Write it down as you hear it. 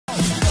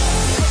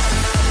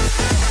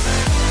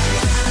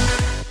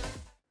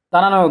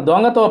తనను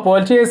దొంగతో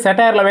పోల్చి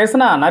సెటైర్లు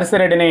వేసిన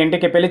నర్సిరెడ్డిని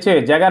ఇంటికి పిలిచి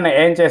జగన్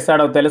ఏం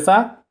చేశాడో తెలుసా?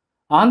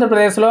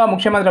 ఆంధ్రప్రదేశ్లో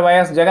ముఖ్యమంత్రి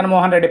వైఎస్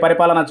జగన్మోహన్ రెడ్డి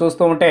పరిపాలన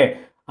చూస్తూ ఉంటే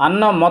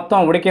అన్నం మొత్తం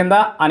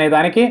ఉడికిందా అనే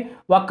దానికి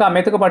ఒక్క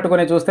మెతుకు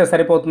పట్టుకుని చూస్తే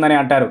సరిపోతుందని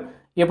అంటారు.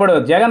 ఇప్పుడు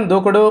జగన్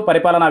దూకుడు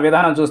పరిపాలనా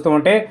విధానం చూస్తూ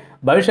ఉంటే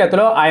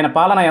భవిష్యత్తులో ఆయన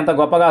పాలన ఎంత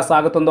గొప్పగా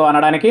సాగుతుందో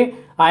అనడానికి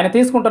ఆయన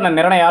తీసుకుంటున్న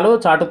నిర్ణయాలు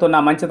చాటుతున్న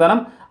మంచితనం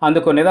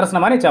అందుకు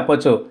నిదర్శనమని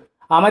చెప్పొచ్చు.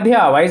 ఆ మధ్య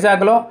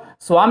వైజాగ్లో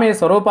స్వామి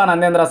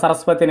స్వరూపానందేంద్ర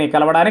సరస్వతిని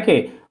కలవడానికి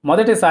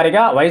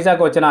మొదటిసారిగా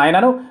వైజాగ్ వచ్చిన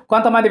ఆయనను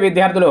కొంతమంది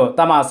విద్యార్థులు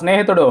తమ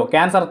స్నేహితుడు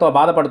క్యాన్సర్తో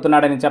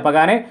బాధపడుతున్నాడని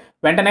చెప్పగానే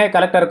వెంటనే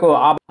కలెక్టర్కు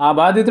ఆ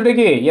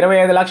బాధితుడికి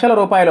 25 లక్షల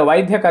రూపాయలు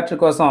వైద్య ఖర్చు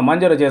కోసం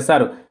మంజూరు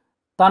చేశారు.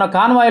 తాను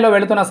కాన్వాయ్లో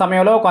వెళుతున్న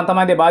సమయంలో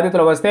కొంతమంది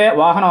బాధితులు వస్తే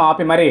వాహనం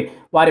ఆపి మరీ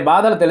వారి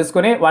బాధలు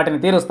తెలుసుకుని వాటిని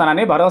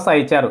తీరుస్తానని భరోసా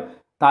ఇచ్చారు.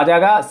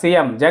 తాజాగా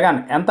సీఎం జగన్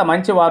ఎంత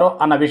మంచివారో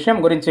అన్న విషయం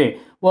గురించి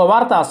ఓ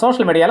వార్త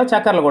సోషల్ మీడియాలో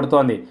చక్కర్లు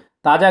కొడుతోంది.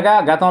 తాజాగా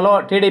గతంలో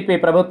టీడీపీ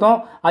ప్రభుత్వం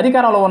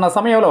అధికారంలో ఉన్న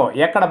సమయంలో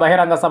ఎక్కడ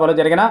బహిరంగ సభలు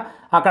జరిగినా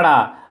అక్కడ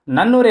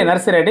నన్నూరి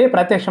నర్సిరెడ్డి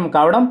ప్రత్యక్షం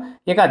కావడం,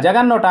 ఇక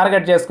జగన్ను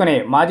టార్గెట్ చేసుకుని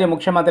మాజీ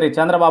ముఖ్యమంత్రి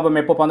చంద్రబాబు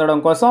మెప్పు పొందడం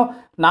కోసం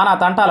నానా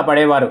తంటాలు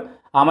పడేవారు.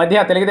 ఆ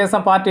మధ్య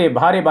తెలుగుదేశం పార్టీ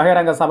భారీ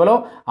బహిరంగ సభలో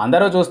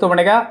అందరూ చూస్తూ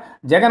ఉండగా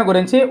జగన్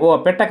గురించి ఓ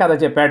పిట్ట కథ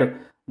చెప్పాడు.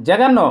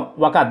 జగన్ను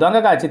ఒక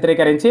దొంగగా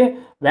చిత్రీకరించి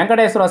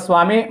వెంకటేశ్వర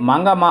స్వామి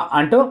మంగమ్మ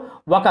అంటూ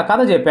ఒక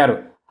కథ చెప్పారు.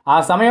 ఆ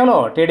సమయంలో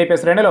టీడీపీ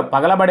శ్రేణులు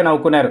పగలబడి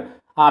నవ్వుకున్నారు.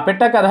 ఆ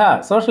పిట్ట కథ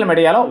సోషల్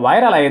మీడియాలో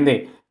వైరల్ అయింది.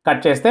 కట్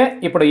చేస్తే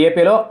ఇప్పుడు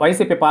ఏపీలో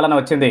వైసీపీ పాలన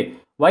వచ్చింది.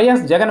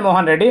 వైఎస్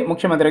జగన్మోహన్ రెడ్డి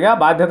ముఖ్యమంత్రిగా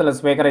బాధ్యతలు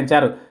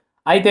స్వీకరించారు.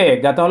 అయితే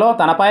గతంలో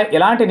తనపై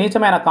ఇలాంటి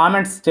నీచమైన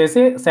కామెంట్స్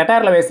చేసి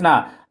సెటైర్లు వేసిన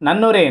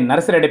నన్నూరి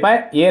నర్సిరెడ్డిపై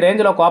ఏ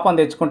రేంజ్లో కోపం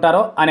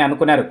తెచ్చుకుంటారో అని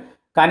అనుకున్నారు.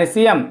 కానీ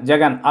సీఎం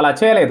జగన్ అలా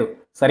చేయలేదు.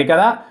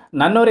 సరికదా,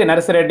 నన్నూరి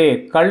నర్సిరెడ్డి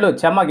కళ్ళు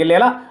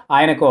చెమ్మగిల్లేలా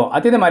ఆయనకు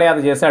అతిథి మర్యాద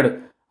చేశాడు.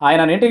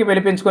 ఆయనను ఇంటికి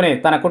పిలిపించుకుని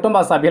తన కుటుంబ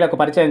సభ్యులకు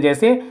పరిచయం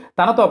చేసి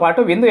తనతో పాటు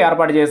విందు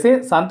ఏర్పాటు చేసి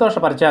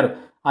సంతోషపరిచారు.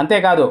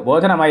 అంతేకాదు,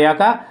 భోజనం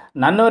అయ్యాక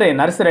నన్నూరి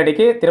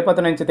నర్సిరెడ్డికి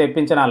తిరుపతి నుంచి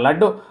తెప్పించిన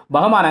లడ్డు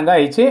బహుమానంగా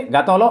ఇచ్చి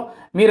గతంలో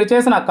మీరు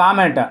చేసిన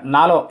కామెంట్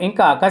నాలో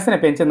ఇంకా కసిని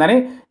పెంచిందని,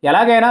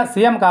 ఎలాగైనా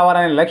సీఎం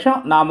కావాలనే లక్ష్యం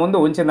నా ముందు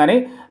ఉంచిందని,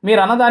 మీరు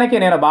అన్నదానికి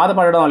నేను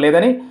బాధపడడం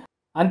లేదని,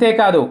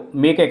 అంతేకాదు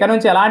మీకు ఇక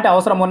నుంచి ఎలాంటి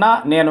అవసరం ఉన్నా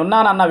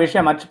నేనున్నానన్న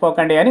విషయం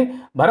మర్చిపోకండి అని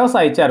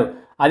భరోసా ఇచ్చారు.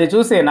 అది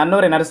చూసి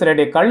నన్నూరి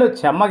నర్సిరెడ్డి కళ్ళు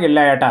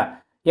చెమ్మగిల్లాయట.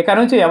 ఇక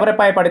నుంచి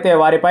ఎవరిపై పడితే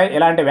వారిపై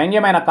ఇలాంటి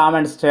వ్యంగ్యమైన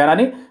కామెంట్స్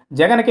చేయాలని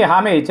జగన్కి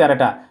హామీ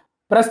ఇచ్చారట.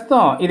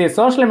 ప్రస్తుతం ఇది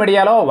సోషల్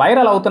మీడియాలో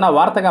వైరల్ అవుతున్న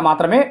వార్తగా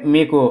మాత్రమే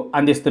మీకు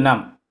అందిస్తున్నాం.